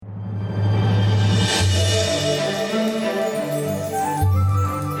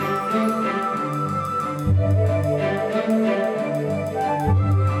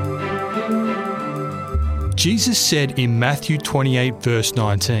Jesus said in Matthew 28 verse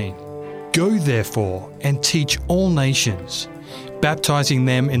 19, "Go therefore and teach all nations, baptizing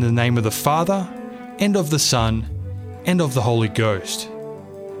them in the name of the Father, and of the Son, and of the Holy Ghost."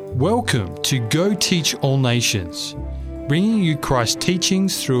 Welcome to Go Teach All Nations, bringing you Christ's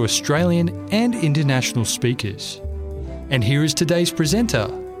teachings through Australian and international speakers. And here is today's presenter,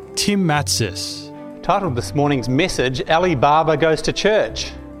 Tim Matsis. Titled this morning's message, Ali Baba Goes to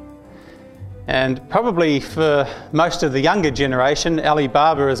Church. And probably for most of the younger generation, Ali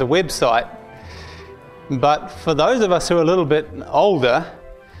Baba is a website. But for those of us who are a little bit older,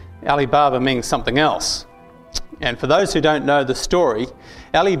 Ali Baba means something else. And for those who don't know the story,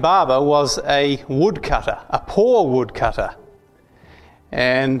 Ali Baba was a woodcutter, a poor woodcutter.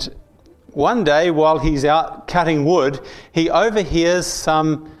 And one day while he's out cutting wood, he overhears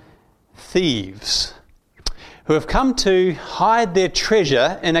some thieves who have come to hide their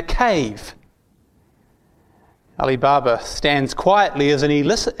treasure in a cave. Ali Baba stands quietly as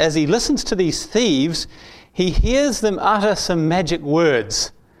he listens to these thieves. He hears them utter some magic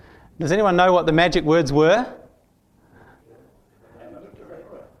words. Does anyone know what the magic words were?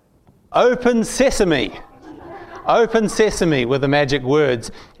 Open sesame. Open sesame were the magic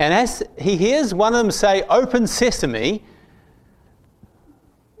words. And as he hears one of them say, "Open sesame,"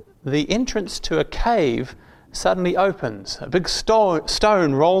 the entrance to a cave suddenly opens. A big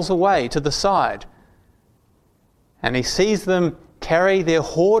stone rolls away to the side. And he sees them carry their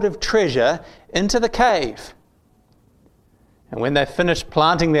hoard of treasure into the cave. And when they've finished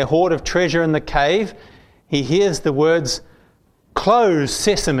planting their hoard of treasure in the cave, he hears the words, "Close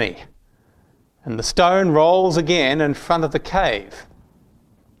sesame." And the stone rolls again in front of the cave.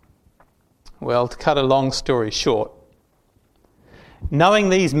 Well, to cut a long story short, knowing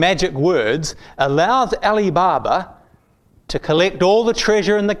these magic words allows Ali Baba to collect all the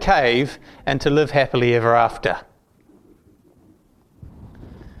treasure in the cave and to live happily ever after.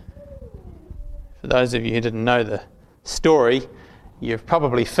 For those of you who didn't know the story, you've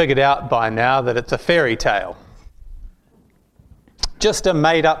probably figured out by now that it's a fairy tale. Just a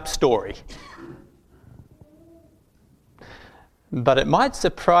made-up story. But it might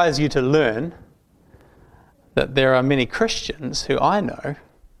surprise you to learn that there are many Christians who I know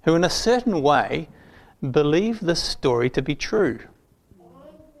who in a certain way believe this story to be true.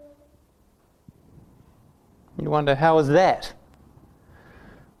 You wonder, how is that?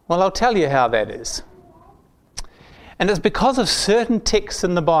 Well, I'll tell you how that is. And it's because of certain texts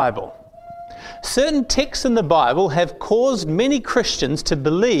in the Bible. Certain texts in the Bible have caused many Christians to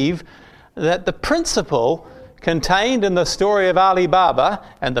believe that the principle contained in the story of Ali Baba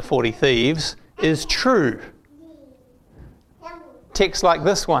and the 40 thieves is true. Texts like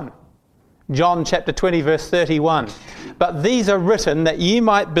this one, John chapter 20 verse 31. "But these are written that ye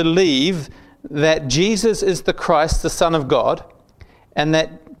might believe that Jesus is the Christ, the Son of God, and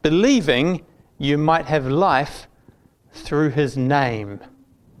that believing you might have life through his name."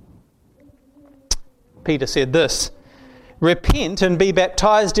 Peter said this, "Repent and be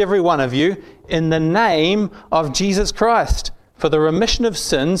baptized every one of you in the name of Jesus Christ for the remission of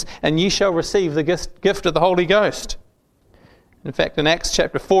sins, and ye shall receive the gift of the Holy Ghost." In fact, in Acts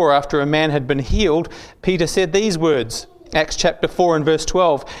chapter 4, after a man had been healed, Peter said these words, Acts chapter 4 and verse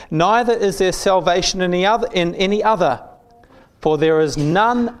 12, "Neither is there salvation in any other, for there is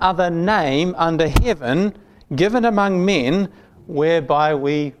none other name under heaven given among men whereby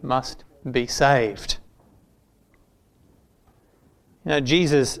we must be saved." You know,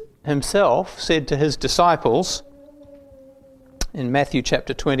 Jesus himself said to his disciples in Matthew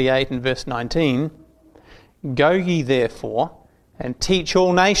chapter 28 and verse 19, "Go ye therefore and teach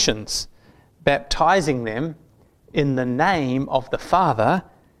all nations, baptizing them in the name of the Father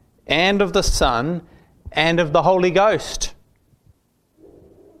and of the Son and of the Holy Ghost."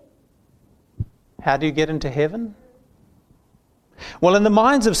 How do you get into heaven? Well, in the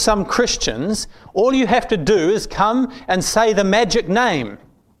minds of some Christians, all you have to do is come and say the magic name.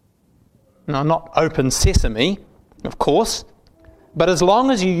 Now, not open sesame, of course, but as long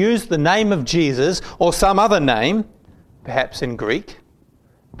as you use the name of Jesus or some other name, perhaps in Greek,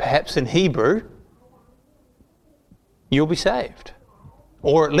 perhaps in Hebrew, you'll be saved.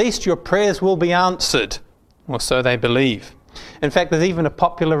 Or at least your prayers will be answered, or so they believe. In fact, there's even a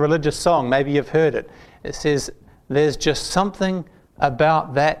popular religious song, maybe you've heard it. It says, "There's just something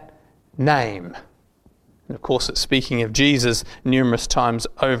about that name." And of course, it's speaking of Jesus numerous times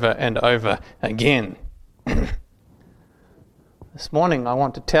over and over again. This morning, I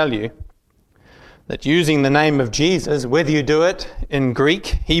want to tell you that using the name of Jesus, whether you do it in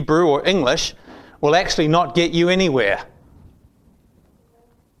Greek, Hebrew, or English, will actually not get you anywhere.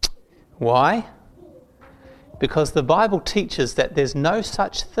 Why? Because the Bible teaches that there's no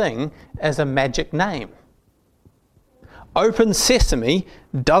such thing as a magic name. Open sesame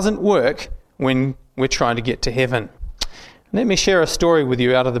doesn't work when we're trying to get to heaven. Let me share a story with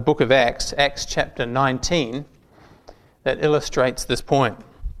you out of the book of Acts, Acts chapter 19, that illustrates this point.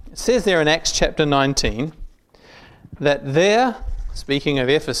 It says there in Acts chapter 19 that there, speaking of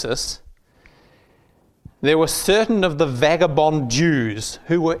Ephesus, there were certain of the vagabond Jews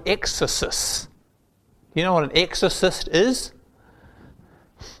who were exorcists. You know what an exorcist is?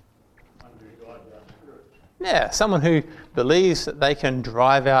 Yeah, someone who believes that they can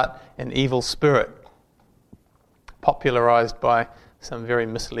drive out an evil spirit, popularized by some very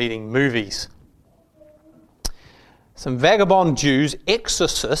misleading movies. Some vagabond Jews,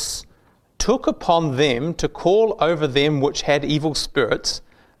 exorcists, took upon them to call over them which had evil spirits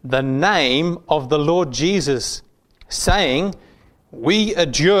the name of the Lord Jesus, saying, "We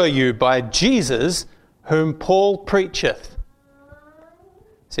adjure you by Jesus, whom Paul preacheth."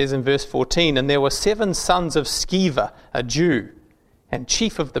 It says in verse 14, "And there were 7 sons of Sceva, a Jew, and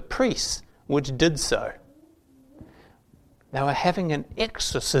chief of the priests, which did so." They were having an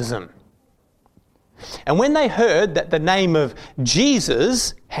exorcism. And when they heard that the name of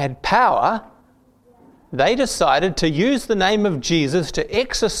Jesus had power, they decided to use the name of Jesus to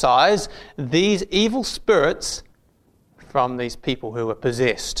exorcise these evil spirits from these people who were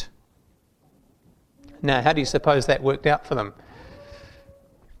possessed. Now, how do you suppose that worked out for them?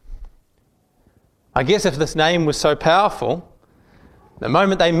 I guess if this name was so powerful, the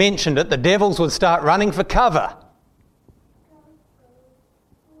moment they mentioned it, the devils would start running for cover.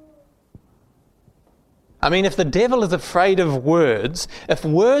 I mean, if the devil is afraid of words, if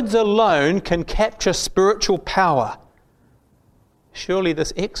words alone can capture spiritual power, surely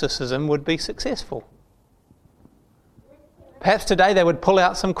this exorcism would be successful. Perhaps today they would pull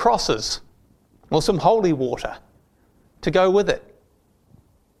out some crosses or some holy water to go with it.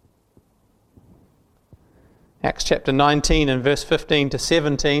 Acts chapter 19 and verse 15 to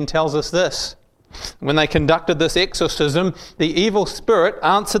 17 tells us this. When they conducted this exorcism, the evil spirit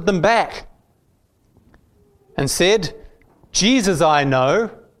answered them back and said, "Jesus I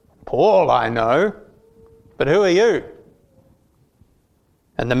know, Paul I know, but who are you?"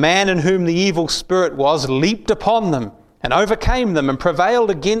 And the man in whom the evil spirit was leaped upon them and overcame them and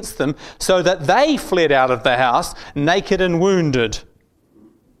prevailed against them, so that they fled out of the house naked and wounded.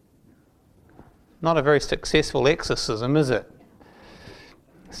 Not a very successful exorcism, is it?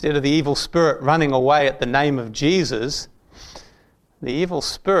 Instead of the evil spirit running away at the name of Jesus, the evil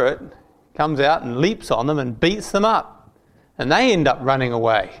spirit comes out and leaps on them and beats them up, and they end up running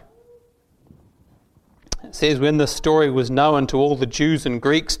away. It says, when this story was known to all the Jews and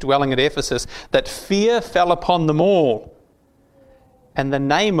Greeks dwelling at Ephesus, that fear fell upon them all, and the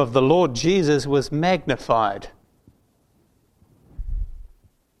name of the Lord Jesus was magnified.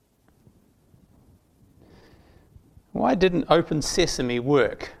 Why didn't open sesame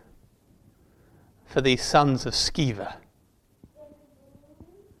work for these sons of Sceva?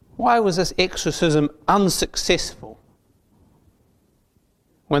 Why was this exorcism unsuccessful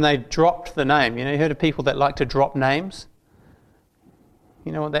when they dropped the name? You know, you heard of people that like to drop names?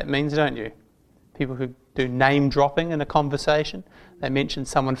 You know what that means, don't you? People who do name dropping in a conversation. They mention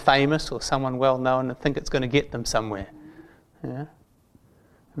someone famous or someone well known and think it's going to get them somewhere. Yeah.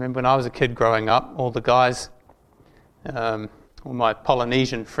 I remember when I was a kid growing up, all the guys, all my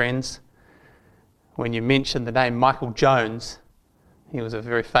Polynesian friends, when you mentioned the name Michael Jones, he was a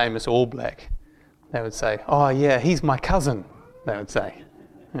very famous All Black, they would say, "Oh yeah, he's my cousin," they would say.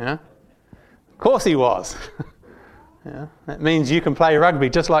 Yeah? Of course he was. Yeah? That means you can play rugby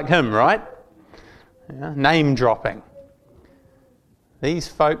just like him, right? Yeah? Name dropping. These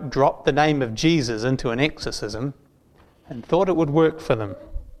folk dropped the name of Jesus into an exorcism and thought it would work for them.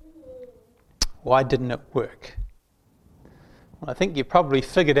 Why didn't it work? Well, I think you've probably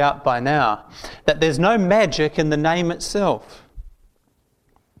figured out by now that there's no magic in the name itself.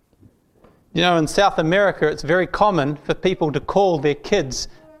 You know, in South America, it's very common for people to call their kids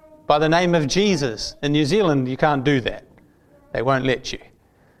by the name of Jesus. In New Zealand, you can't do that. They won't let you.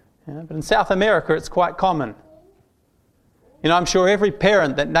 But in South America, it's quite common. You know, I'm sure every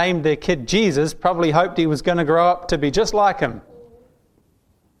parent that named their kid Jesus probably hoped he was going to grow up to be just like him.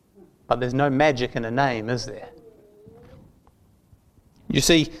 But there's no magic in a name, is there? You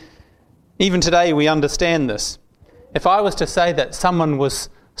see, even today we understand this. If I was to say that someone was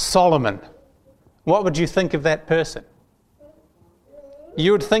Solomon, what would you think of that person?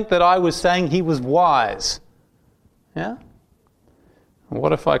 You would think that I was saying he was wise. Yeah?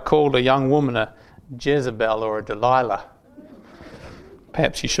 What if I called a young woman a Jezebel or a Delilah?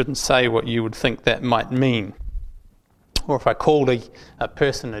 Perhaps you shouldn't say what you would think that might mean. Or if I called a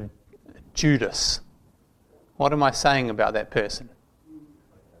person a Judas, what am I saying about that person?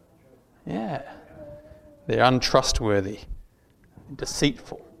 Yeah, they're untrustworthy,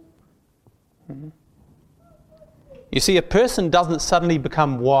 deceitful. You see, a person doesn't suddenly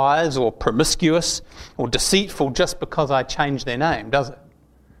become wise or promiscuous or deceitful just because I change their name, does it?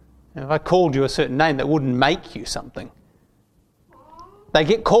 If I called you a certain name, that wouldn't make you something. They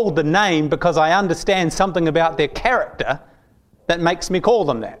get called the name because I understand something about their character that makes me call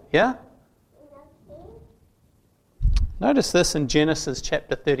them that, yeah? Notice this in Genesis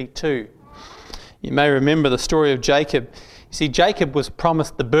chapter 32. You may remember the story of Jacob. You see, Jacob was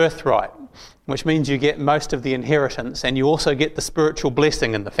promised the birthright, which means you get most of the inheritance and you also get the spiritual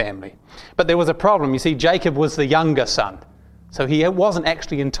blessing in the family. But there was a problem. You see, Jacob was the younger son, so he wasn't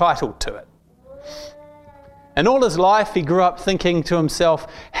actually entitled to it. And all his life he grew up thinking to himself,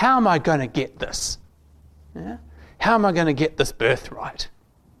 how am I going to get this? Yeah? How am I going to get this birthright?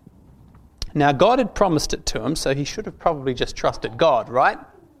 Now, God had promised it to him, so he should have probably just trusted God, right?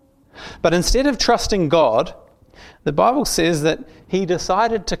 But instead of trusting God, the Bible says that he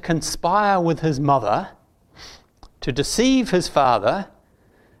decided to conspire with his mother, to deceive his father,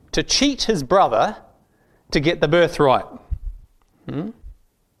 to cheat his brother, to get the birthright.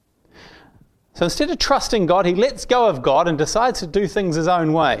 So instead of trusting God, he lets go of God and decides to do things his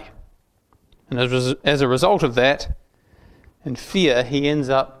own way. And as a result of that, in fear, he ends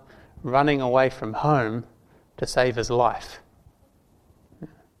up running away from home to save his life.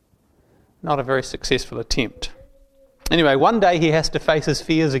 Not a very successful attempt. Anyway, one day he has to face his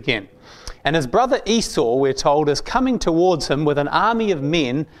fears again. And his brother Esau, we're told, is coming towards him with an army of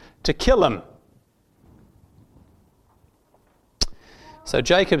men to kill him. So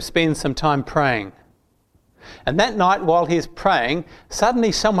Jacob spends some time praying. And that night while he's praying,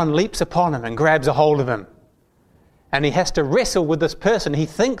 suddenly someone leaps upon him and grabs a hold of him. And he has to wrestle with this person he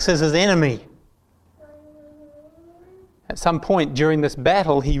thinks is his enemy. At some point during this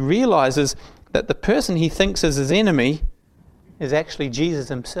battle, he realizes that the person he thinks is his enemy is actually Jesus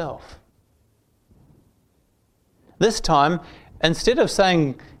himself. This time, instead of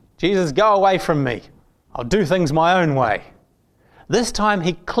saying, Jesus, go away from me, I'll do things my own way, this time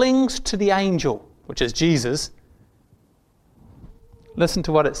he clings to the angel, which is Jesus. Listen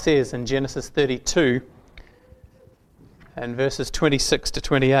to what it says in Genesis 32 and verses 26 to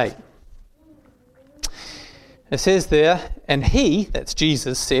 28. It says there, and he, that's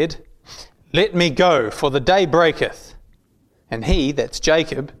Jesus, said, let me go, for the day breaketh. And he, that's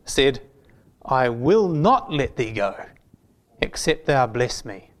Jacob, said, I will not let thee go, except thou bless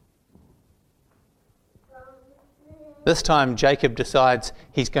me. This time Jacob decides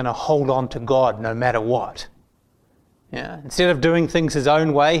he's going to hold on to God no matter what. Yeah? Instead of doing things his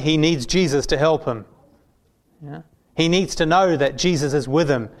own way, he needs Jesus to help him. Yeah? He needs to know that Jesus is with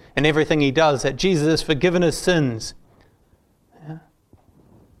him in everything he does, that Jesus has forgiven his sins. Yeah?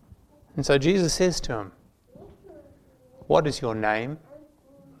 And so Jesus says to him, what is your name?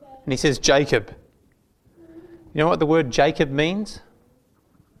 And he says, Jacob. You know what the word Jacob means?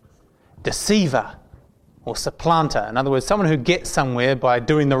 Deceiver or supplanter. In other words, someone who gets somewhere by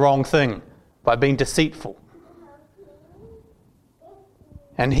doing the wrong thing, by being deceitful.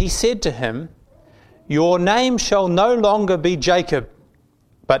 And he said to him, your name shall no longer be Jacob,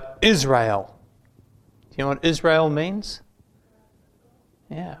 but Israel. Do you know what Israel means?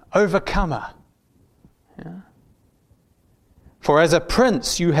 Yeah, overcomer. Yeah. For as a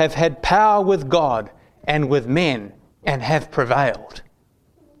prince you have had power with God and with men and have prevailed.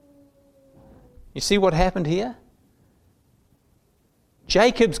 You see what happened here?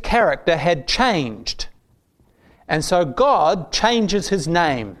 Jacob's character had changed. And so God changes his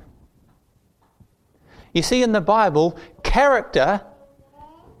name. You see, in the Bible, character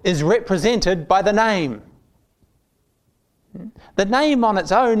is represented by the name. The name on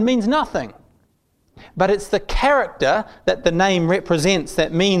its own means nothing. But it's the character that the name represents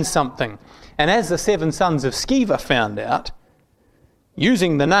that means something. And as the 7 sons of Sceva found out,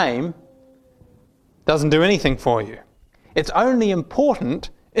 using the name doesn't do anything for you. It's only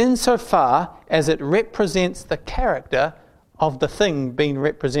important insofar as it represents the character of the thing being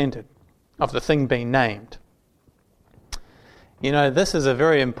represented, of the thing being named. You know, this is a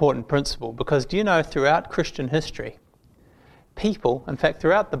very important principle because, do you know, throughout Christian history, people, in fact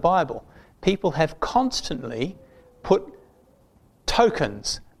throughout the Bible, people have constantly put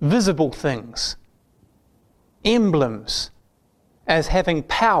tokens, visible things, emblems, as having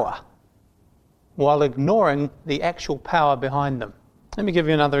power, while ignoring the actual power behind them. Let me give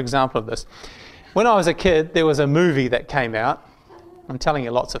you another example of this. When I was a kid, there was a movie that came out, I'm telling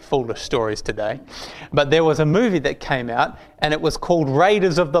you lots of foolish stories today. But there was a movie that came out, and it was called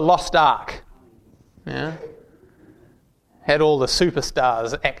Raiders of the Lost Ark. Yeah? Had all the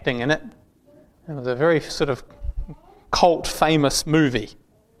superstars acting in it. It was a very sort of cult famous movie.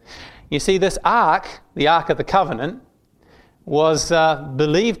 You see, this ark, the Ark of the Covenant, was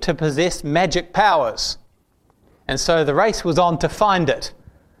believed to possess magic powers. And so the race was on to find it.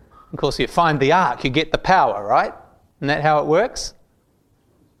 Of course, you find the ark, you get the power, right? Isn't that how it works?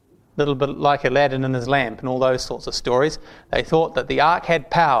 A little bit like Aladdin and his lamp and all those sorts of stories. They thought that the ark had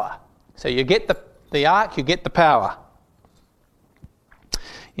power. So you get the ark, you get the power.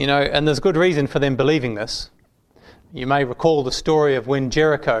 You know, and there's good reason for them believing this. You may recall the story of when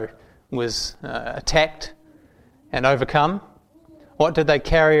Jericho was attacked and overcome. What did they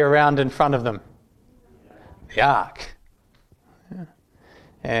carry around in front of them? The ark. Yeah.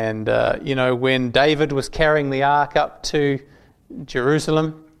 And, when David was carrying the ark up to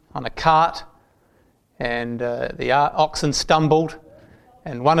Jerusalem on a cart, and the oxen stumbled,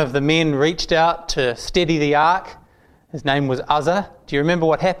 and one of the men reached out to steady the ark. His name was Uzzah. Do you remember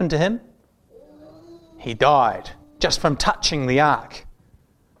what happened to him? He died just from touching the ark.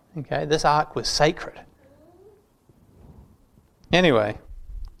 Okay, this ark was sacred. Anyway,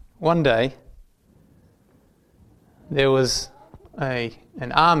 one day there was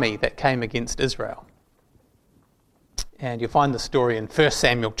an army that came against Israel. And you'll find the story in 1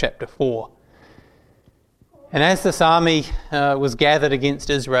 Samuel chapter 4. And as this army was gathered against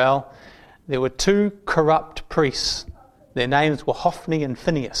Israel, there were two corrupt priests. Their names were Hophni and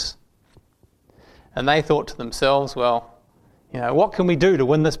Phinehas. And they thought to themselves, well, what can we do to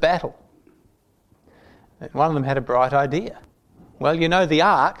win this battle? And one of them had a bright idea. Well, the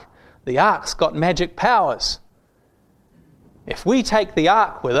ark's got magic powers. If we take the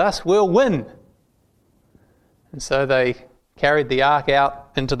ark with us, we'll win. And so they carried the ark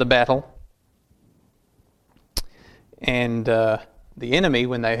out into the battle. And the enemy,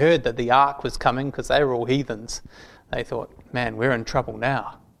 when they heard that the ark was coming, because they were all heathens, they thought, man, we're in trouble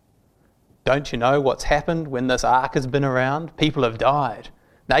now. Don't you know what's happened when this ark has been around? People have died.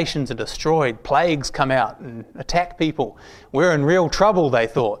 Nations are destroyed. Plagues come out and attack people. We're in real trouble, they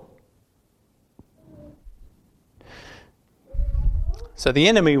thought. So the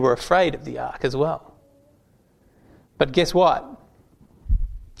enemy were afraid of the ark as well. But guess what?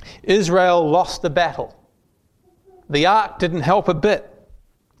 Israel lost the battle. The ark didn't help a bit.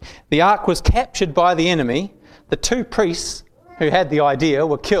 The ark was captured by the enemy. The two priests who had the idea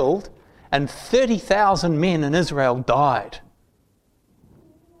were killed, and 30,000 men in Israel died.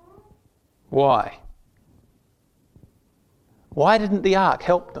 Why? Why didn't the ark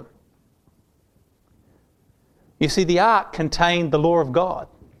help them? You see, the ark contained the law of God.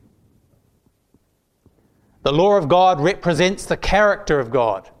 The law of God represents the character of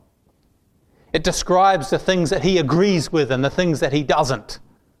God. It describes the things that he agrees with and the things that he doesn't.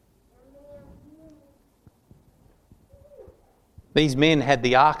 These men had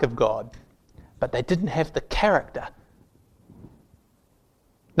the ark of God, but they didn't have the character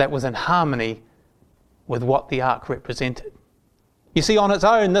that was in harmony with what the ark represented. You see, on its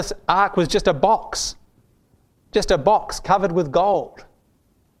own, this ark was just a box covered with gold.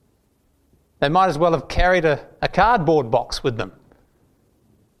 They might as well have carried a cardboard box with them.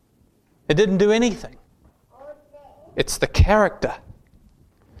 It didn't do anything. It's the character.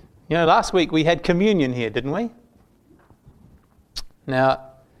 Last week we had communion here, didn't we? Now,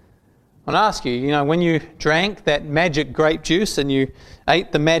 I want to ask you, when you drank that magic grape juice and you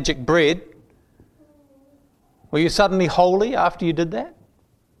ate the magic bread, were you suddenly holy after you did that?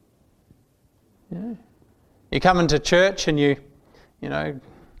 Yeah. You come into church and you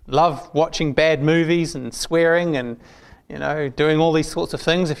love watching bad movies and swearing and, doing all these sorts of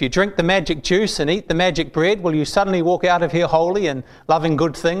things. If you drink the magic juice and eat the magic bread, will you suddenly walk out of here holy and loving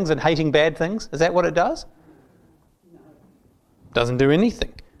good things and hating bad things? Is that what it does? It doesn't do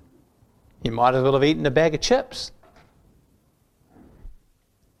anything. You might as well have eaten a bag of chips.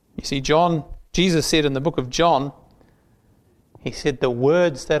 You see, Jesus said in the book of John, he said, the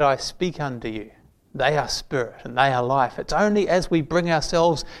words that I speak unto you, they are spirit and they are life. It's only as we bring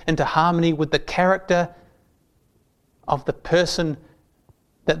ourselves into harmony with the character of the person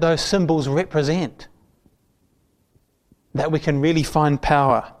that those symbols represent that we can really find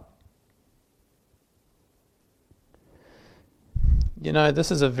power.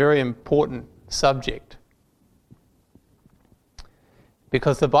 This is a very important subject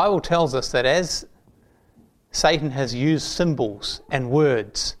because the Bible tells us that as Satan has used symbols and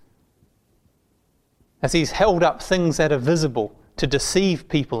words, as he's held up things that are visible to deceive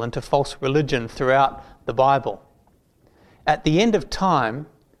people into false religion throughout the Bible, at the end of time,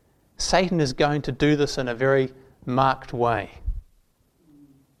 Satan is going to do this in a very marked way.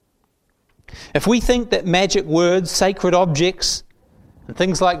 If we think that magic words, sacred objects, and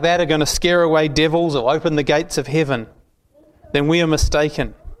things like that are going to scare away devils or open the gates of heaven, then we are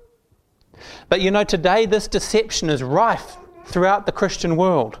mistaken. But you know, today this deception is rife throughout the Christian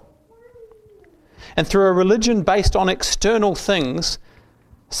world. And through a religion based on external things,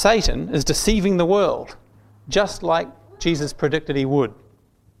 Satan is deceiving the world, just like Jesus predicted he would.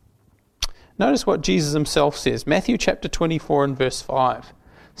 Notice what Jesus himself says, Matthew chapter 24 and verse 5,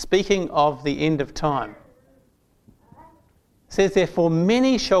 speaking of the end of time. It says, therefore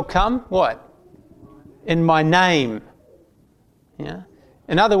many shall come, what? In my name. Yeah.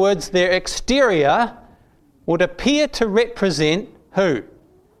 In other words, their exterior would appear to represent who?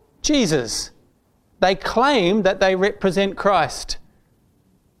 Jesus. They claim that they represent Christ.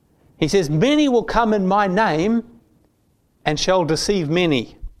 He says, many will come in my name and shall deceive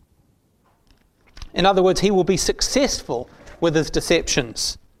many. In other words, he will be successful with his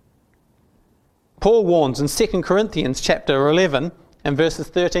deceptions. Paul warns in 2 Corinthians chapter 11 and verses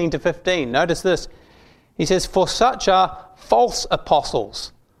 13 to 15. Notice this. He says, for such are false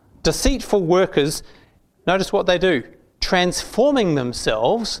apostles, deceitful workers. Notice what they do. Transforming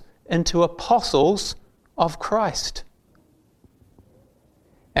themselves into apostles of Christ.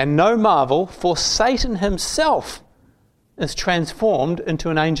 And no marvel, for Satan himself is transformed into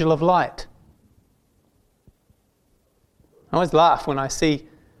an angel of light. I always laugh when I see,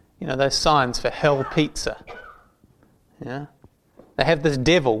 those signs for hell pizza. Yeah? They have this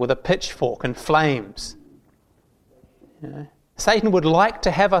devil with a pitchfork and flames. Satan would like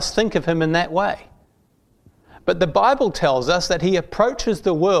to have us think of him in that way. But the Bible tells us that he approaches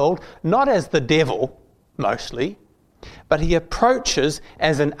the world not as the devil, mostly, but he approaches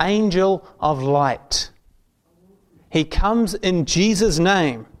as an angel of light. He comes in Jesus'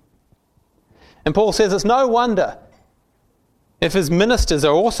 name. And Paul says it's no wonder if his ministers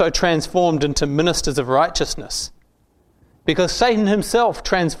are also transformed into ministers of righteousness, because Satan himself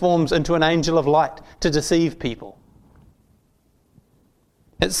transforms into an angel of light to deceive people.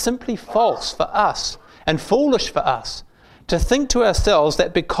 It's simply false for us and foolish for us to think to ourselves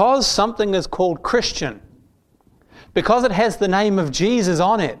that because something is called Christian, because it has the name of Jesus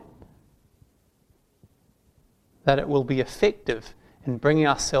on it, that it will be effective in bringing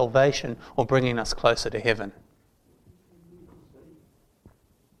us salvation or bringing us closer to heaven.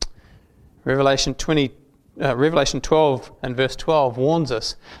 Revelation 12 and verse 12 warns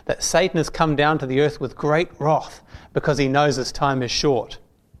us that Satan has come down to the earth with great wrath because he knows his time is short.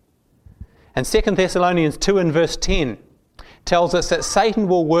 And 2 Thessalonians 2 and verse 10 tells us that Satan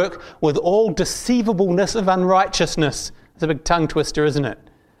will work with all deceivableness of unrighteousness. It's a big tongue twister, isn't it?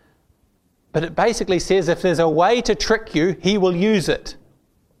 But it basically says if there's a way to trick you, he will use it.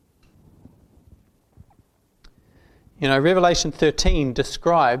 Revelation 13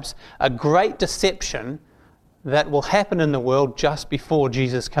 describes a great deception that will happen in the world just before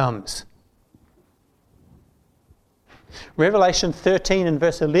Jesus comes. Revelation 13 and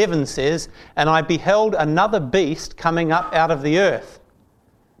verse 11 says, and I beheld another beast coming up out of the earth.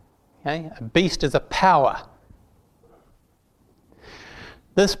 Okay? A beast is a power.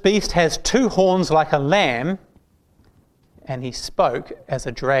 This beast has 2 horns like a lamb, and he spoke as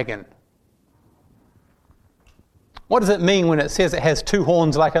a dragon. What does it mean when it says it has 2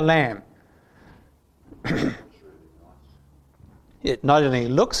 horns like a lamb? It not only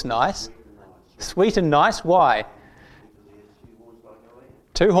looks nice, sweet and nice. Why?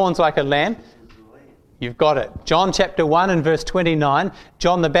 2 horns like a lamb. You've got it. John chapter 1 and verse 29,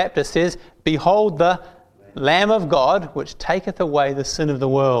 John the Baptist says, behold the Lamb of God, which taketh away the sin of the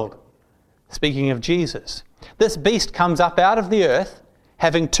world. Speaking of Jesus. This beast comes up out of the earth,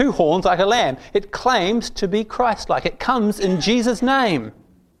 having 2 horns like a lamb. It claims to be Christ-like. It comes in Jesus' name.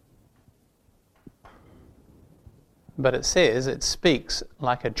 But it says it speaks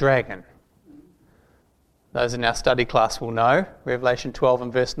like a dragon. Those in our study class will know, Revelation 12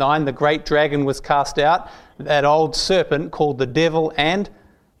 and verse 9, the great dragon was cast out, that old serpent called the devil and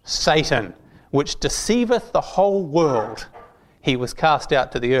Satan, which deceiveth the whole world. He was cast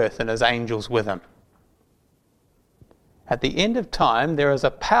out to the earth and his angels with him. At the end of time, there is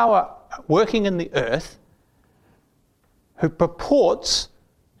a power working in the earth who purports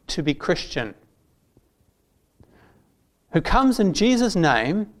to be Christian, who comes in Jesus'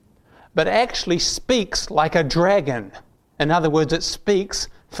 name, but actually speaks like a dragon. In other words, it speaks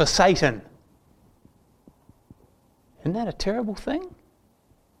for Satan. Isn't that a terrible thing?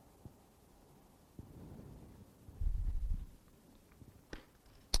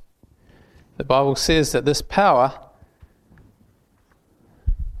 The Bible says that this power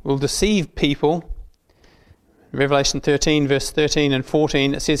will deceive people. Revelation 13, verse 13 and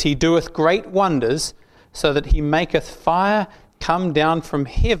 14, it says, He doeth great wonders, so that he maketh fire come down from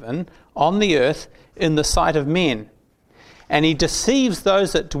heaven on the earth in the sight of men. And he deceives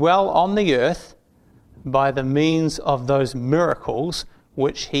those that dwell on the earth by the means of those miracles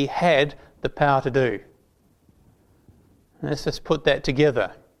which he had the power to do. Let's just put that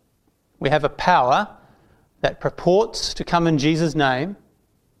together. We have a power that purports to come in Jesus' name,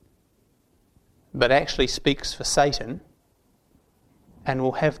 but actually speaks for Satan, and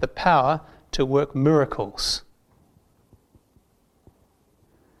will have the power to work miracles.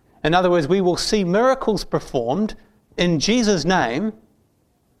 In other words, we will see miracles performed in Jesus' name,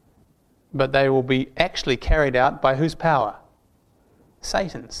 but they will be actually carried out by whose power?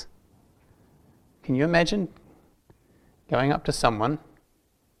 Satan's. Can you imagine going up to someone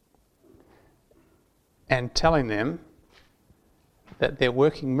and telling them that they're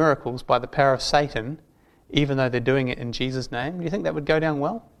working miracles by the power of Satan, even though they're doing it in Jesus' name? Do you think that would go down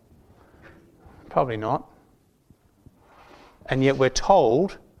well? Probably not. And yet we're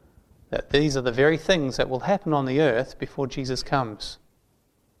told that these are the very things that will happen on the earth before Jesus comes.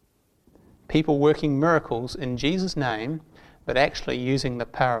 People working miracles in Jesus' name, but actually using the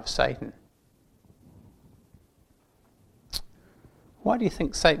power of Satan. Why do you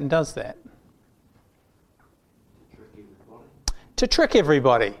think Satan does that? To trick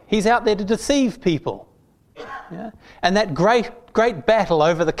everybody. He's out there to deceive people. Yeah? And that great battle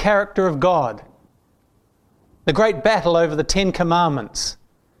over the character of God, the great battle over the 10 Commandments,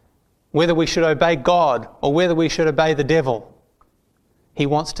 whether we should obey God or whether we should obey the devil. He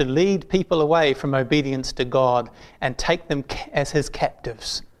wants to lead people away from obedience to God and take them as his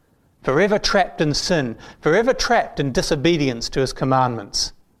captives, forever trapped in sin, forever trapped in disobedience to his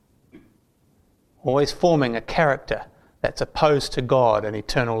commandments, always forming a character that's opposed to God and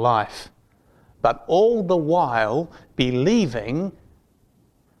eternal life, but all the while believing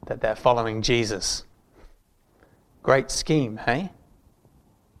that they're following Jesus. Great scheme, hey?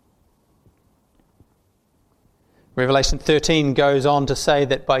 Revelation 13 goes on to say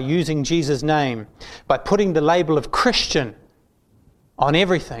that by using Jesus' name, by putting the label of Christian on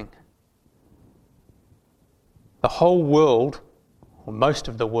everything, the whole world, or most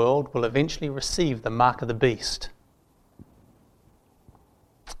of the world, will eventually receive the mark of the beast.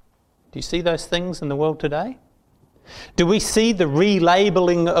 Do you see those things in the world today? Do we see the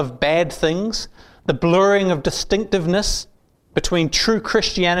relabeling of bad things, the blurring of distinctiveness between true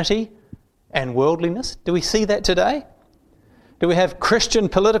Christianity and worldliness? Do we see that today? Do we have Christian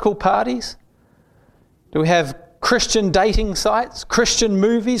political parties? Do we have Christian dating sites, Christian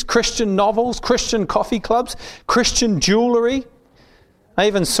movies, Christian novels, Christian coffee clubs, Christian jewellery? I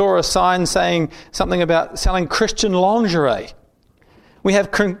even saw a sign saying something about selling Christian lingerie. We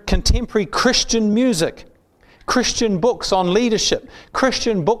have contemporary Christian music, Christian books on leadership,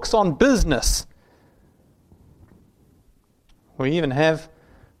 Christian books on business. We even have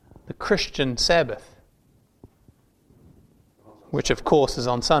the Christian Sabbath, which of course is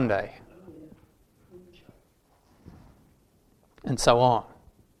on Sunday, and so on.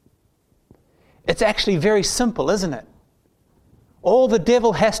 It's actually very simple, isn't it? All the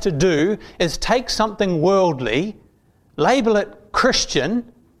devil has to do is take something worldly, label it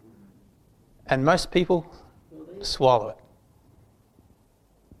Christian, and most people swallow it.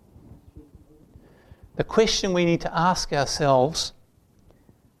 The question we need to ask ourselves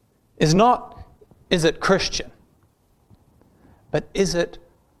is not, is it Christian? But is it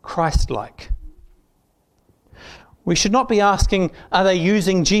Christ-like? We should not be asking, are they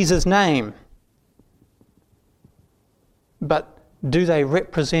using Jesus' name? But do they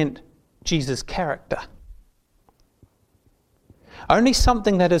represent Jesus' character? Only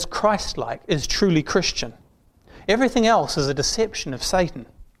something that is Christ-like is truly Christian. Everything else is a deception of Satan.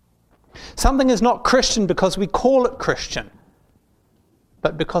 Something is not Christian because we call it Christian,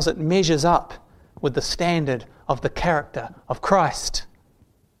 but because it measures up with the standard of the character of Christ.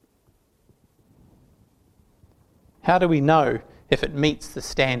 How do we know if it meets the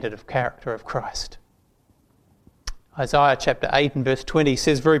standard of character of Christ? Isaiah chapter 8 and verse 20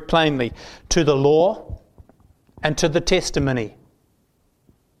 says very plainly, to the law and to the testimony.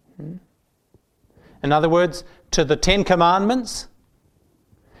 In other words, to the 10 Commandments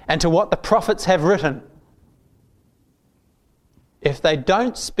and to what the prophets have written. If they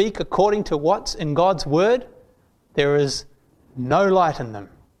don't speak according to what's in God's word, there is no light in them.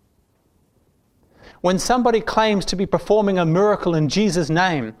 When somebody claims to be performing a miracle in Jesus'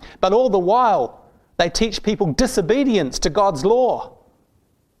 name, but all the while they teach people disobedience to God's law,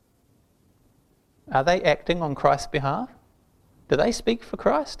 are they acting on Christ's behalf? Do they speak for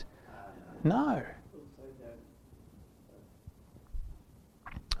Christ? No.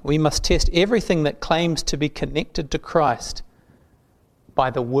 We must test everything that claims to be connected to Christ by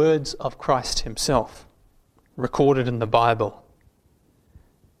the words of Christ himself, recorded in the Bible.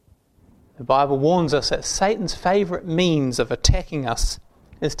 The Bible warns us that Satan's favourite means of attacking us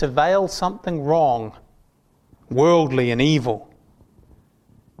is to veil something wrong, worldly and evil,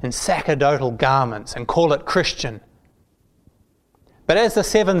 in sacerdotal garments and call it Christian. But as the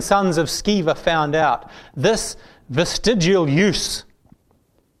 7 sons of Sceva found out, this vestigial use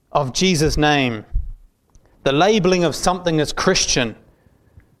of Jesus' name, the labelling of something as Christian,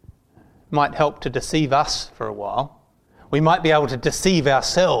 might help to deceive us for a while. We might be able to deceive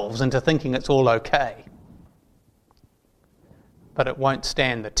ourselves into thinking it's all okay. But it won't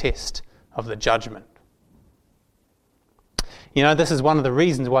stand the test of the judgment. You know, this is one of the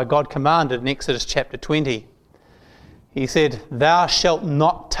reasons why God commanded in Exodus chapter 20. He said, "Thou shalt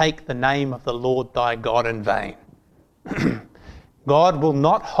not take the name of the Lord thy God in vain." God will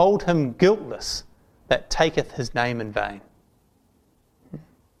not hold him guiltless that taketh his name in vain.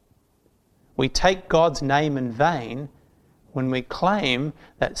 We take God's name in vain when we claim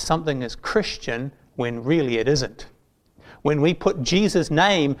that something is Christian when really it isn't. When we put Jesus'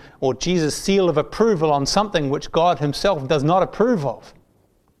 name or Jesus' seal of approval on something which God himself does not approve of,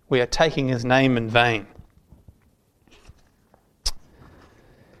 we are taking his name in vain.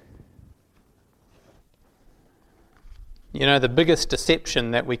 You know, the biggest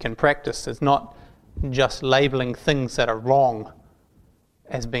deception that we can practice is not just labelling things that are wrong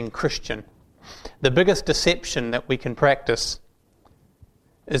as being Christian. The biggest deception that we can practice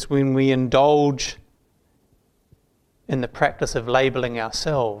is when we indulge in the practice of labelling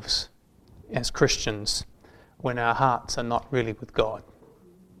ourselves as Christians when our hearts are not really with God.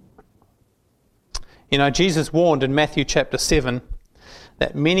 You know, Jesus warned in Matthew chapter 7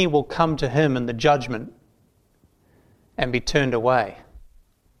 that many will come to him in the judgment and be turned away.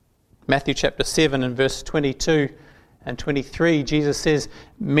 Matthew chapter 7 and verse 22 and 23, Jesus says,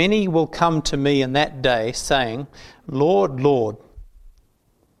 "Many will come to me in that day, saying, Lord, Lord."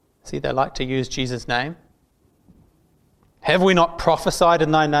 See, they like to use Jesus' name. "Have we not prophesied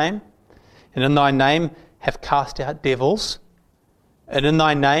in thy name? And in thy name have cast out devils? And in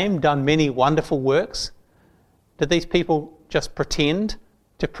thy name done many wonderful works?" Did these people just pretend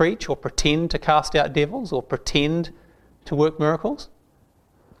to preach or pretend to cast out devils or pretend to work miracles?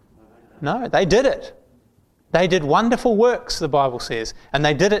 No, they did it. They did wonderful works, the Bible says, and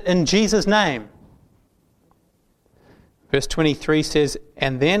they did it in Jesus' name. Verse 23 says,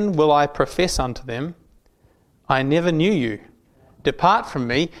 "And then will I profess unto them, I never knew you. Depart from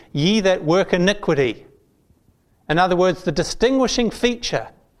me, ye that work iniquity." In other words, the distinguishing feature,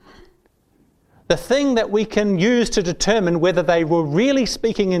 the thing that we can use to determine whether they were really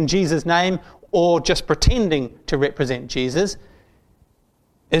speaking in Jesus' name or just pretending to represent Jesus,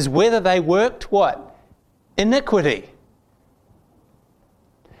 is whether they worked what? Iniquity.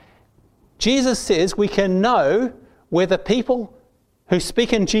 Jesus says we can know whether people who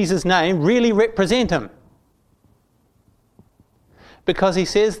speak in Jesus' name really represent him. Because he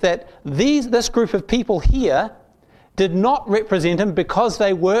says that this group of people here did not represent him because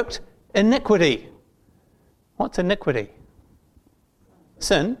they worked iniquity. What's iniquity?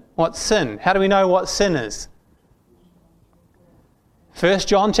 Sin. What's sin? How do we know what sin is? 1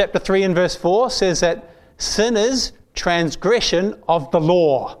 John chapter 3 and verse 4 says that sin is transgression of the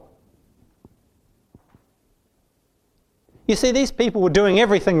law. You see, these people were doing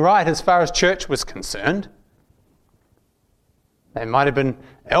everything right as far as church was concerned. They might have been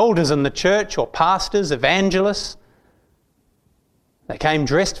elders in the church or pastors, evangelists. They came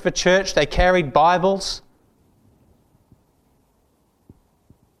dressed for church. They carried Bibles.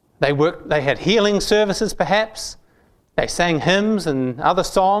 They had healing services perhaps. They sang hymns and other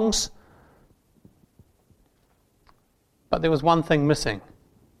songs. But there was one thing missing.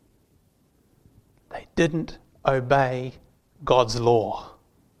 They didn't obey God's law.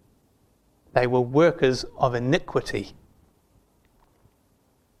 They were workers of iniquity.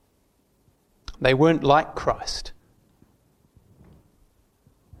 They weren't like Christ.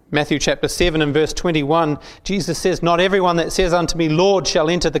 Matthew chapter 7 and verse 21, Jesus says, "Not everyone that says unto me, Lord, shall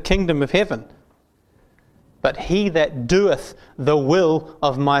enter the kingdom of heaven, but he that doeth the will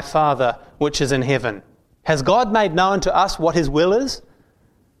of my Father which is in heaven." Has God made known to us what his will is?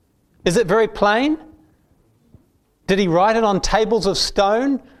 Is it very plain? Did he write it on tables of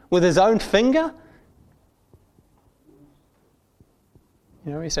stone with his own finger?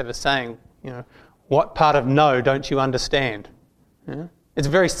 You know, we used to have a saying, what part of no don't you understand? Yeah? It's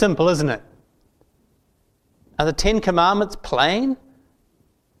very simple, isn't it? Are the 10 Commandments plain?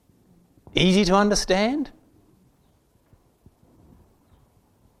 Easy to understand?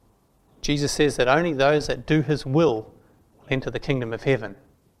 Jesus says that only those that do his will enter the kingdom of heaven.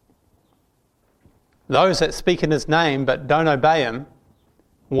 Those that speak in his name but don't obey him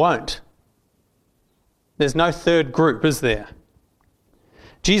won't. There's no third group, is there?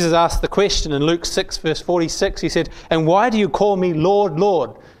 Jesus asked the question in Luke 6 verse 46. He said, "And why do you call me Lord,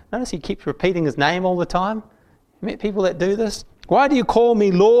 Lord?" Notice he keeps repeating his name all the time. You met people that do this? "Why do you call me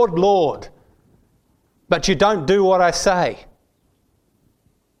Lord, Lord, but you don't do what I say?"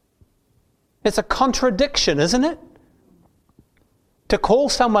 It's a contradiction, isn't it? To call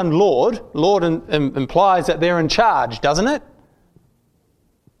someone Lord implies that they're in charge, doesn't it?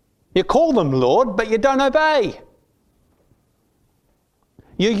 You call them Lord, but you don't obey.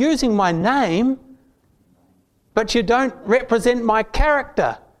 You're using my name, but you don't represent my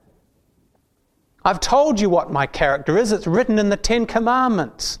character. I've told you what my character is. It's written in the 10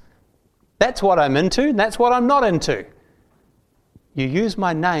 Commandments. That's what I'm into, and that's what I'm not into. You use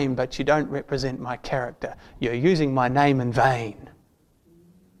my name, but you don't represent my character. You're using my name in vain.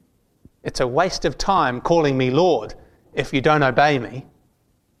 It's a waste of time calling me Lord if you don't obey me.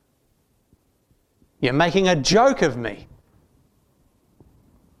 You're making a joke of me.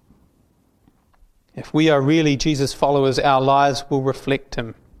 If we are really Jesus' followers, our lives will reflect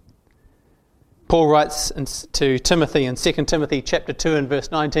him. Paul writes to Timothy in 2 Timothy chapter 2 and verse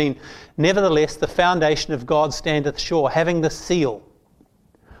 19, "Nevertheless, the foundation of God standeth sure, having the seal.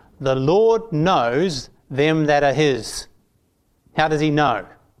 The Lord knows them that are his." How does he know?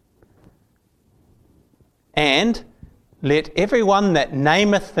 "And let everyone that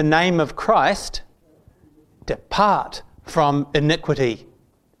nameth the name of Christ depart from iniquity."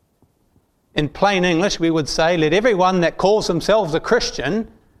 In plain English, we would say, let everyone that calls themselves a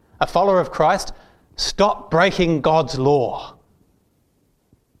Christian, a follower of Christ, stop breaking God's law.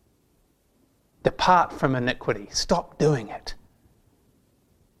 Depart from iniquity. Stop doing it.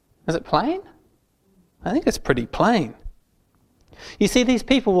 Is it plain? I think it's pretty plain. You see, these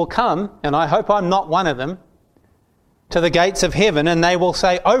people will come, and I hope I'm not one of them, to the gates of heaven, and they will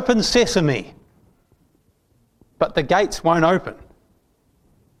say, "Open sesame." But the gates won't open.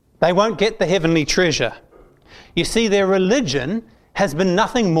 They won't get the heavenly treasure. You see, their religion has been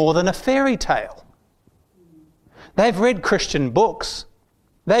nothing more than a fairy tale. They've read Christian books.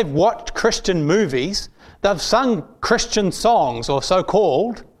 They've watched Christian movies. They've sung Christian songs, or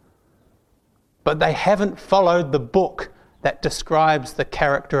so-called. But they haven't followed the book that describes the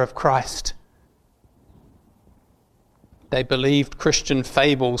character of Christ. They believed Christian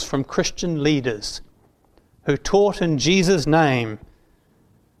fables from Christian leaders who taught in Jesus' name,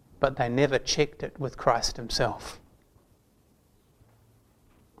 but they never checked it with Christ himself.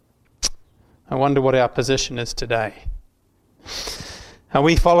 I wonder what our position is today. Are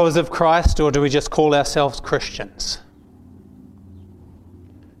we followers of Christ, or do we just call ourselves Christians?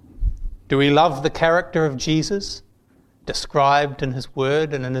 Do we love the character of Jesus, described in his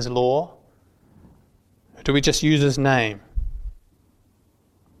word and in his law? Or do we just use his name?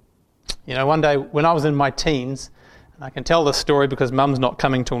 You know, one day when I was in my teens, and I can tell this story because Mum's not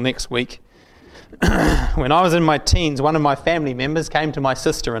coming till next week. When I was in my teens, one of my family members came to my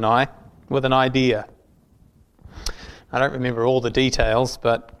sister and I with an idea. I don't remember all the details,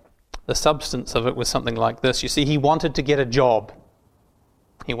 but the substance of it was something like this. You see, he wanted to get a job.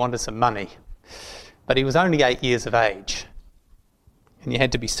 He wanted some money. But he was only 8 years of age. And you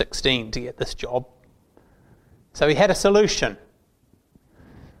had to be 16 to get this job. So he had a solution.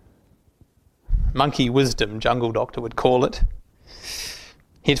 Monkey wisdom, Jungle Doctor would call it.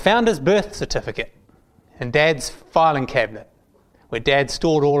 He'd found his birth certificate in Dad's filing cabinet, where Dad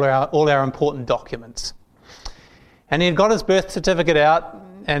stored all our important documents. And he'd got his birth certificate out,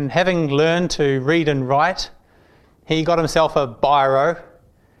 and having learned to read and write, he got himself a biro,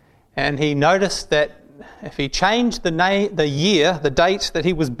 and he noticed that if he changed the year, the date that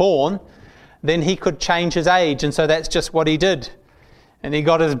he was born, then he could change his age, and so that's just what he did. And he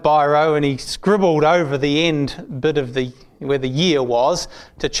got his biro and he scribbled over the end bit of where the year was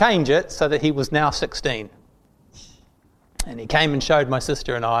to change it so that he was now 16. And he came and showed my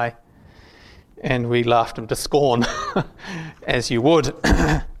sister and I, and we laughed him to scorn, as you would.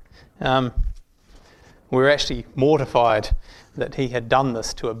 We were actually mortified that he had done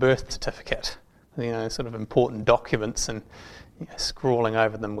this to a birth certificate, sort of important documents, and scrawling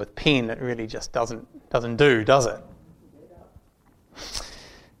over them with pen. It really just doesn't do, does it?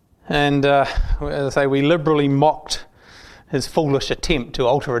 And as I say, we liberally mocked his foolish attempt to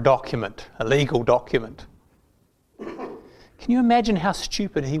alter a document, a legal document. Can you imagine how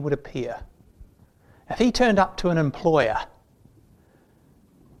stupid he would appear if he turned up to an employer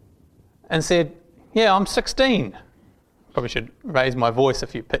and said, yeah, I'm 16, probably should raise my voice a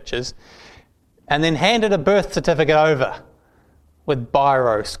few pitches, and then handed a birth certificate over with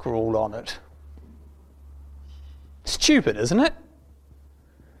biro scrawled on it. Stupid, isn't it?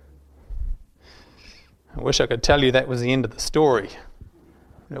 I wish I could tell you that was the end of the story.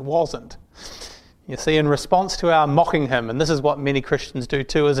 It wasn't. You see, in response to our mocking him, and this is what many Christians do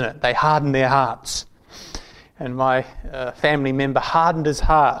too, isn't it? They harden their hearts. And my family member hardened his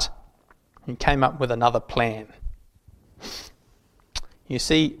heart and came up with another plan. You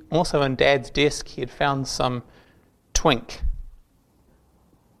see, also in Dad's desk, he had found some twink.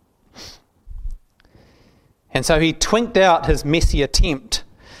 And so he twinked out his messy attempt.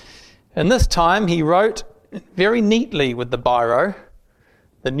 And this time he wrote very neatly with the biro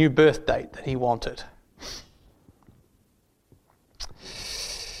the new birth date that he wanted.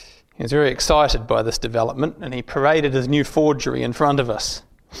 He was very excited by this development, and he paraded his new forgery in front of us.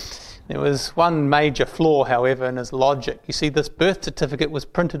 There was one major flaw, however, in his logic. You see, this birth certificate was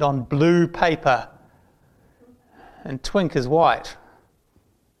printed on blue paper, and twink is white.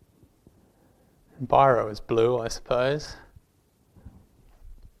 And biro is blue, I suppose.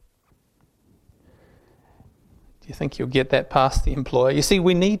 Do you think you'll get that past the employer? You see,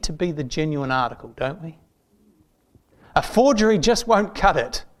 we need to be the genuine article, don't we? A forgery just won't cut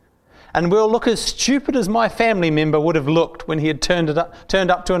it. And we'll look as stupid as my family member would have looked when he had turned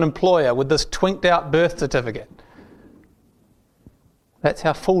up to an employer with this twinked out birth certificate. That's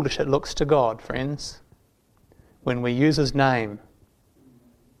how foolish it looks to God, friends, when we use his name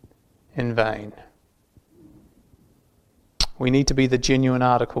in vain. We need to be the genuine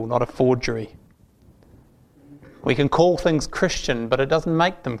article, not a forgery. We can call things Christian, but it doesn't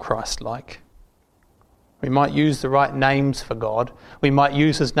make them Christ-like. We might use the right names for God. We might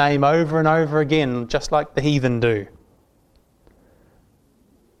use his name over and over again, just like the heathen do.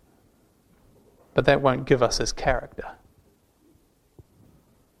 But that won't give us his character.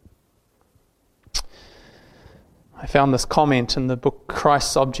 I found this comment in the book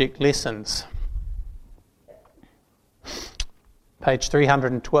Christ's Object Lessons. Page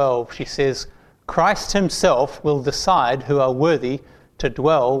 312, she says, Christ himself will decide who are worthy to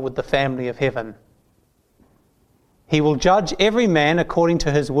dwell with the family of heaven. He will judge every man according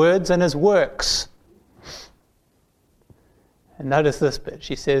to his words and his works. And notice this bit.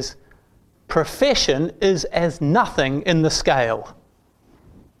 She says, profession is as nothing in the scale.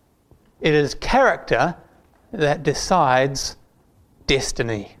 It is character that decides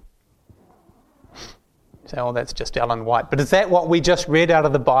destiny. You say, oh, that's just Ellen White. But is that what we just read out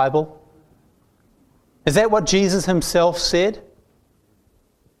of the Bible? Is that what Jesus himself said?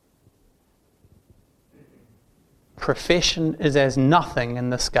 Profession is as nothing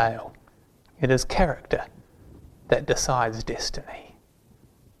in the scale. It is character that decides destiny.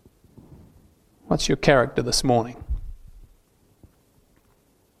 What's your character this morning?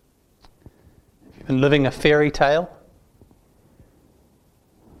 Have you been living a fairy tale?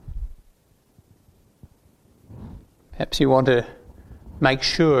 Perhaps you want to make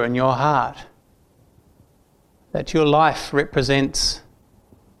sure in your heart that your life represents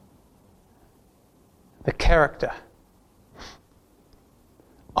the character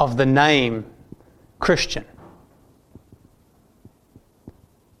of the name Christian,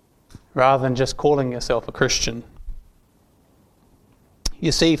 rather than just calling yourself a Christian.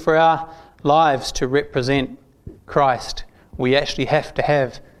 You see, for our lives to represent Christ, we actually have to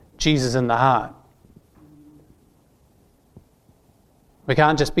have Jesus in the heart. We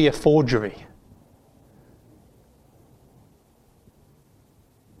can't just be a forgery.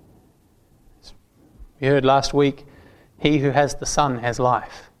 We heard last week, he who has the Son has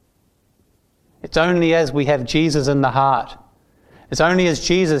life. It's only as we have Jesus in the heart, it's only as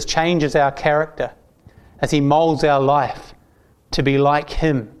Jesus changes our character, as he molds our life to be like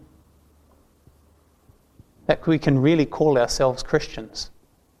him, that we can really call ourselves Christians.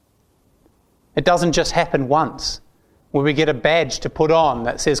 It doesn't just happen once, where we get a badge to put on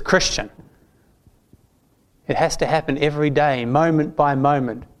that says Christian. It has to happen every day, moment by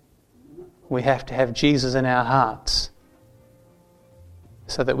moment. We have to have Jesus in our hearts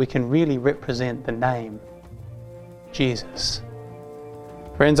so that we can really represent the name Jesus.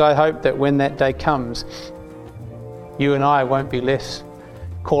 Friends, I hope that when that day comes, you and I won't be left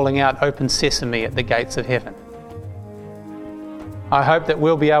calling out open sesame at the gates of heaven. I hope that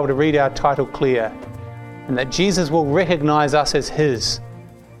we'll be able to read our title clear and that Jesus will recognize us as his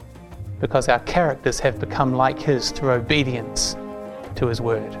because our characters have become like his through obedience to his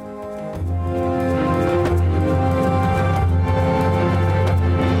word.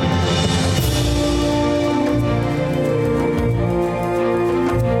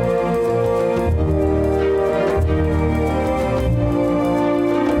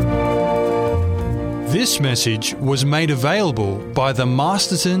 This message was made available by the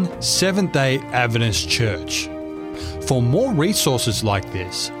Masterton Seventh-day Adventist Church. For more resources like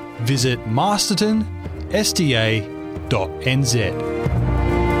this, visit mastertonsda.nz.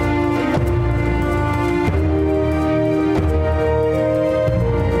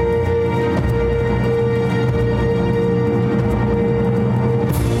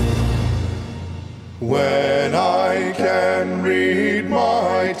 When I can read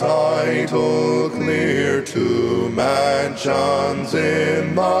my title clear to mansions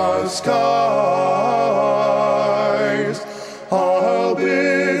in the skies, I'll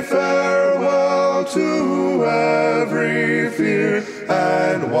bid farewell to every fear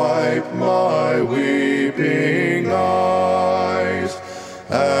and wipe my weeping eyes,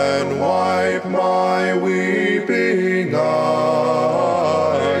 and wipe my weeping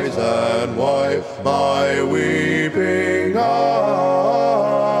eyes, and wipe my weeping eyes.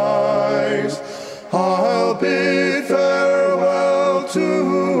 I'll bid farewell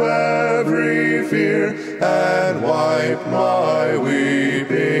to every fear and wipe my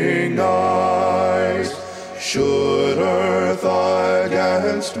weeping eyes. Should earth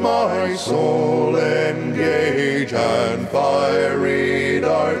against my soul engage and fiery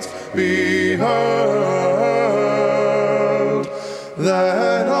darts be hurled,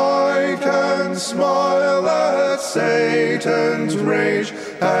 then I can smile at Satan's rage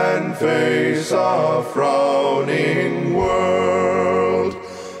and face a frowning world,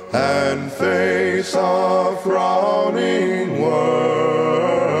 and face a frowning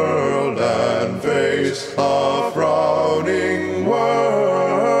world, and face a frowning world.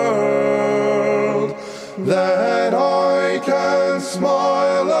 Then I can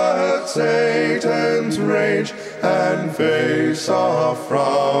smile at Satan's rage and face a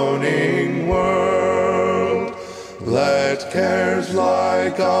frowning world. Let cares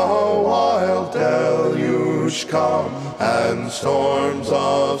like a wild deluge come, and storms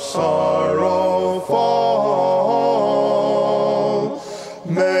of sorrow fall.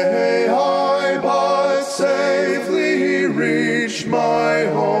 May I but safely reach my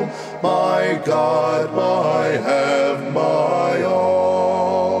home, my God, my heaven, my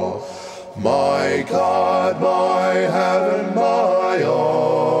all. My God, my heaven, my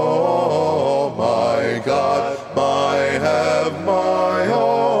all. My God, my heaven, my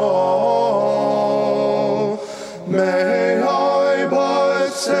all. May I but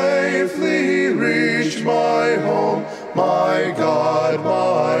safely reach my home, my God,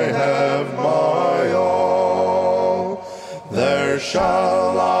 my heaven, my all. There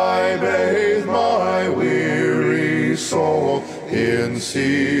shall I bathe my weary soul in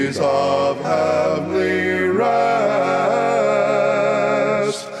seas of heavenly rest,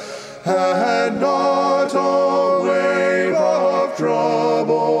 and not a wave of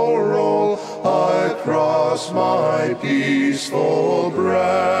trouble roll across my peaceful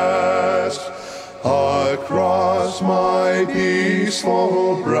breast, across my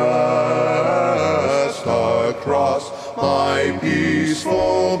peaceful breast, across my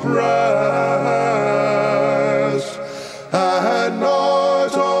peaceful breast, and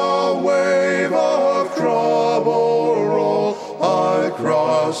not a wave of trouble roll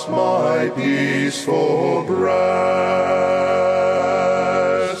across my peaceful breast.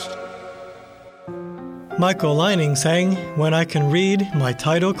 Michael Lining sang When I Can Read My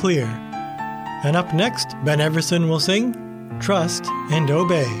Title Clear. And up next, Ben Everson will sing Trust and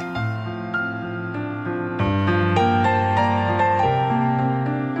Obey.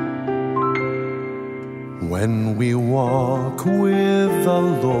 When we walk with the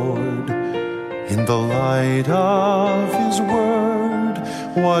Lord in the light of His Word,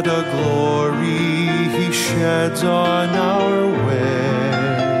 what a glory He sheds on our way.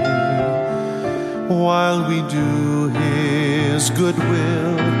 While we do His good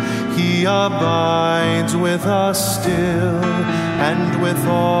will, He abides with us still, and with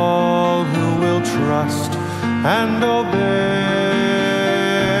all who will trust and obey.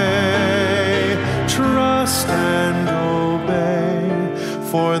 Trust and obey,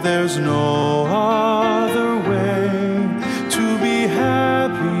 for there's no other way to be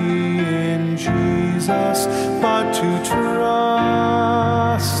happy in Jesus but to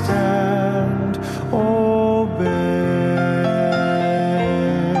trust and obey.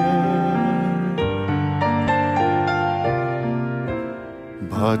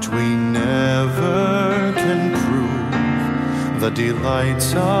 But we never can prove the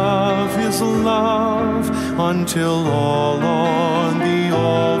delights of His love until all on the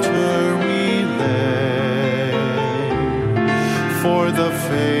altar we lay. For the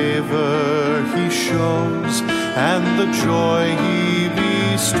favor He shows and the joy He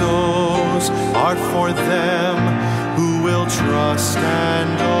bestows are are for them who will trust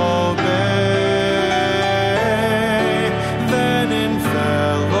and obey. Then in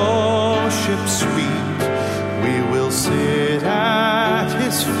fellowship sweet we will sit at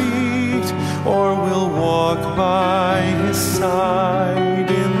his feet, or we'll walk by his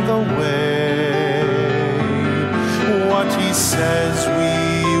side in the way. What he says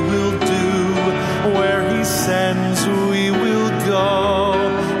we will do, where he sends we will go.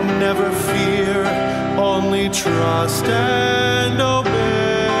 Never fear, only trust and obey.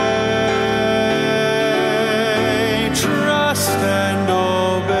 Trust and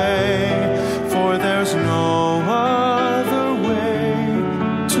obey, for there's no other way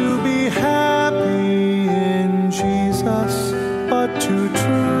to be happy in Jesus but to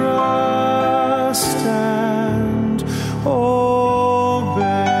trust and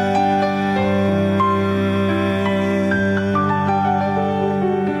obey.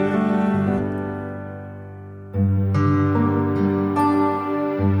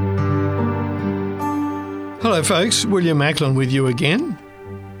 Hello folks, William Macklin with you again.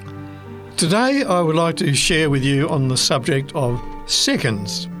 Today I would like to share with you on the subject of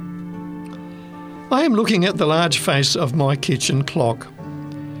seconds. I am looking at the large face of my kitchen clock,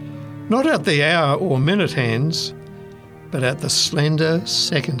 not at the hour or minute hands, but at the slender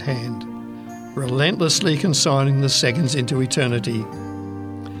second hand, relentlessly consigning the seconds into eternity.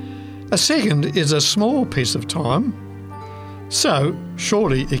 A second is a small piece of time, so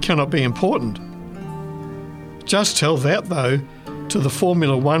surely it cannot be important. Just tell that, though, to the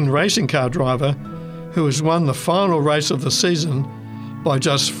Formula One racing car driver who has won the final race of the season by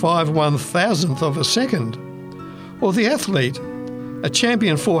just 5/1000th of a second, or the athlete, a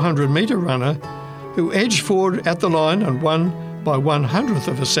champion 400-metre runner who edged forward at the line and won by 1/100th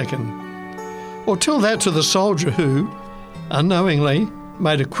of a second. Or tell that to the soldier who, unknowingly,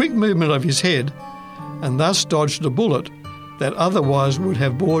 made a quick movement of his head and thus dodged a bullet that otherwise would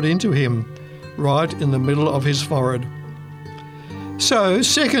have bored into him right in the middle of his forehead. So,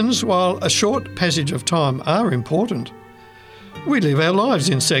 seconds, while a short passage of time, are important. We live our lives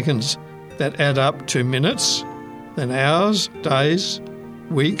in seconds that add up to minutes, then hours, days,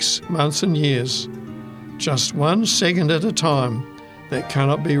 weeks, months and years. Just 1 second at a time that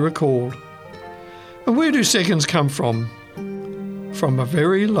cannot be recalled. And where do seconds come from? From a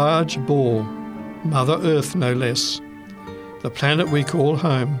very large ball, Mother Earth no less, the planet we call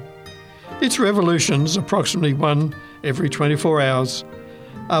home. Its revolutions, approximately 1 every 24 hours,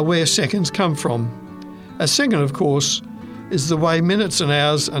 are where seconds come from. A second, of course, is the way minutes and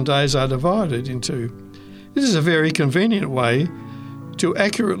hours and days are divided into. This is a very convenient way to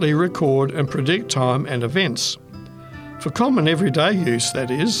accurately record and predict time and events. For common everyday use, that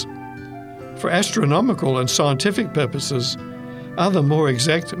is. For astronomical and scientific purposes, other more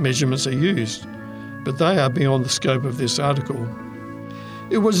exact measurements are used, but they are beyond the scope of this article.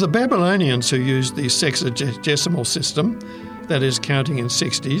 It was the Babylonians who used the sexagesimal system, that is counting in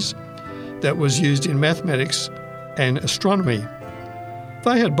 60s, that was used in mathematics and astronomy.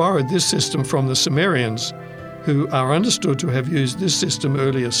 They had borrowed this system from the Sumerians, who are understood to have used this system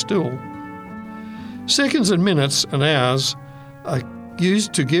earlier still. Seconds and minutes and hours are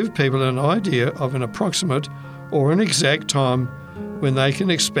used to give people an idea of an approximate or an exact time when they can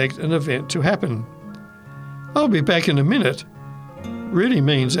expect an event to happen. "I'll be back in a minute" really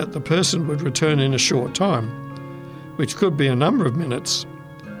means that the person would return in a short time, which could be a number of minutes.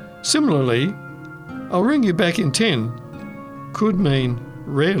 Similarly, "I'll ring you back in 10" could mean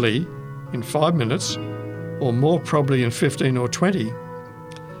rarely in 5 minutes, or more probably in 15 or 20.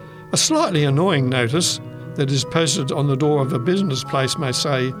 A slightly annoying notice that is posted on the door of a business place may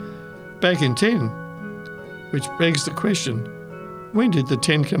say, "Back in 10," which begs the question, when did the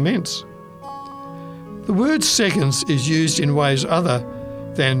 10 commence? The word seconds is used in ways other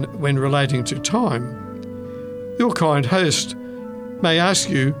than when relating to time. Your kind host may ask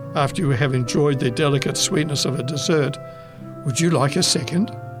you, after you have enjoyed the delicate sweetness of a dessert, "Would you like a second?"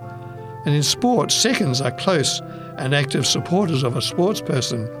 And in sport, seconds are close and active supporters of a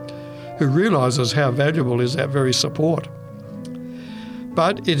sportsperson who realises how valuable is that very support.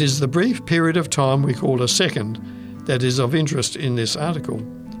 But it is the brief period of time we call a second that is of interest in this article.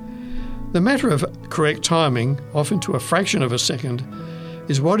 The matter of correct timing, often to a fraction of a second,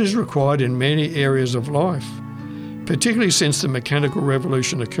 is what is required in many areas of life, particularly since the mechanical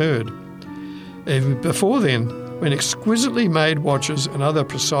revolution occurred. Even before then, when exquisitely made watches and other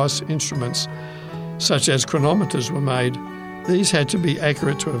precise instruments, such as chronometers, were made, these had to be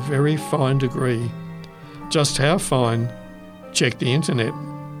accurate to a very fine degree. Just how fine? Check the internet.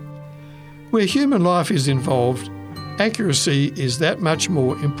 Where human life is involved, accuracy is that much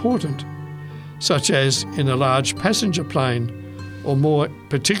more important. such as in a large passenger plane, or more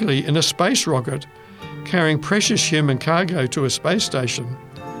particularly in a space rocket, carrying precious human cargo to a space station.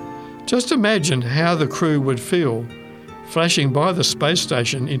 Just imagine how the crew would feel flashing by the space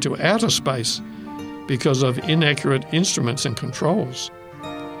station into outer space because of inaccurate instruments and controls.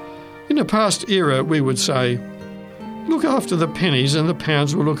 In a past era, we would say, look after the pennies and the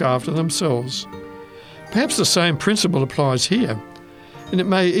pounds will look after themselves. Perhaps the same principle applies here, and it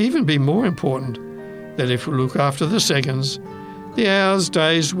may even be more important that if we look after the seconds, the hours,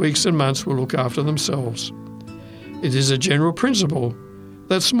 days, weeks and months will look after themselves. It is a general principle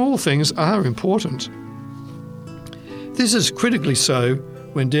that small things are important. This is critically so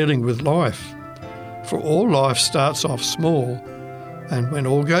when dealing with life, for all life starts off small, and when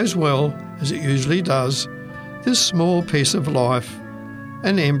all goes well, as it usually does, this small piece of life,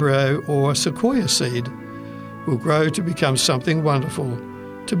 an embryo or a sequoia seed, will grow to become something wonderful,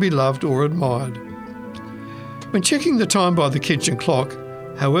 to be loved or admired. When checking the time by the kitchen clock,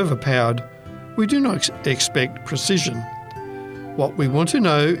 however powered, we do not expect precision. What we want to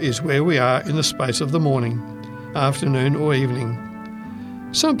know is where we are in the space of the morning, afternoon or evening.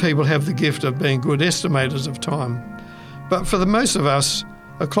 Some people have the gift of being good estimators of time, but for the most of us,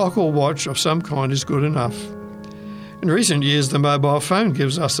 a clock or watch of some kind is good enough. In recent years, the mobile phone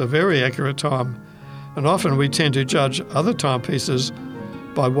gives us a very accurate time, and often we tend to judge other timepieces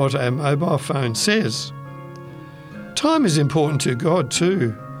by what our mobile phone says. Time is important to God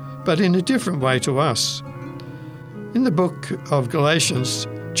too, but in a different way to us. In the book of Galatians,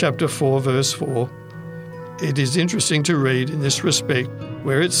 chapter 4, verse 4, it is interesting to read in this respect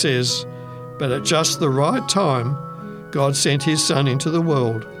where it says, "But at just the right time, God sent his Son into the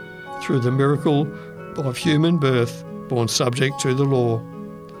world through the miracle of human birth, born subject to the law."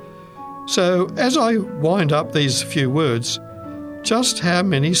 So, as I wind up these few words, just how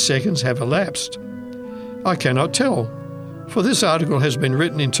many seconds have elapsed? I cannot tell, for this article has been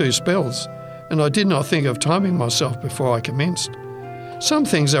written in 2 spells, and I did not think of timing myself before I commenced. Some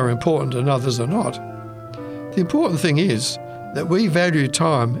things are important and others are not. The important thing is that we value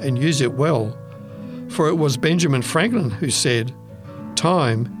time and use it well, for it was Benjamin Franklin who said,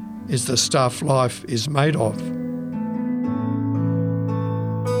 "Time is the stuff life is made of."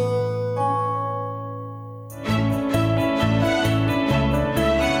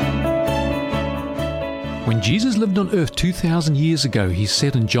 When Jesus lived on earth 2,000 years ago, he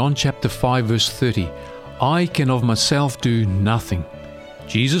said in John chapter 5 verse 30, "I can of myself do nothing."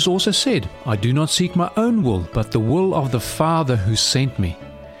 Jesus also said, "I do not seek my own will, but the will of the Father who sent me."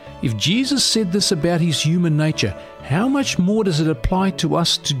 If Jesus said this about his human nature, how much more does it apply to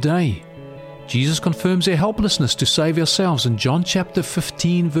us today? Jesus confirms our helplessness to save ourselves in John chapter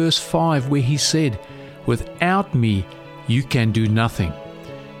 15 verse 5, where he said, "Without me you can do nothing."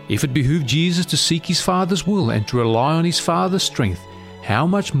 If it behooved Jesus to seek his Father's will and to rely on his Father's strength, how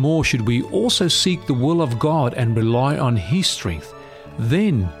much more should we also seek the will of God and rely on his strength?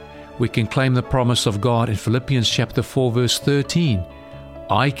 Then we can claim the promise of God in Philippians chapter 4 verse 13,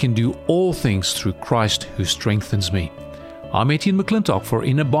 "I can do all things through Christ who strengthens me." I'm Etienne McClintock for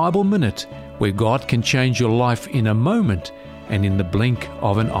In a Bible Minute, where God can change your life in a moment and in the blink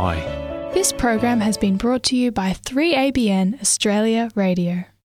of an eye. This program has been brought to you by 3ABN Australia Radio.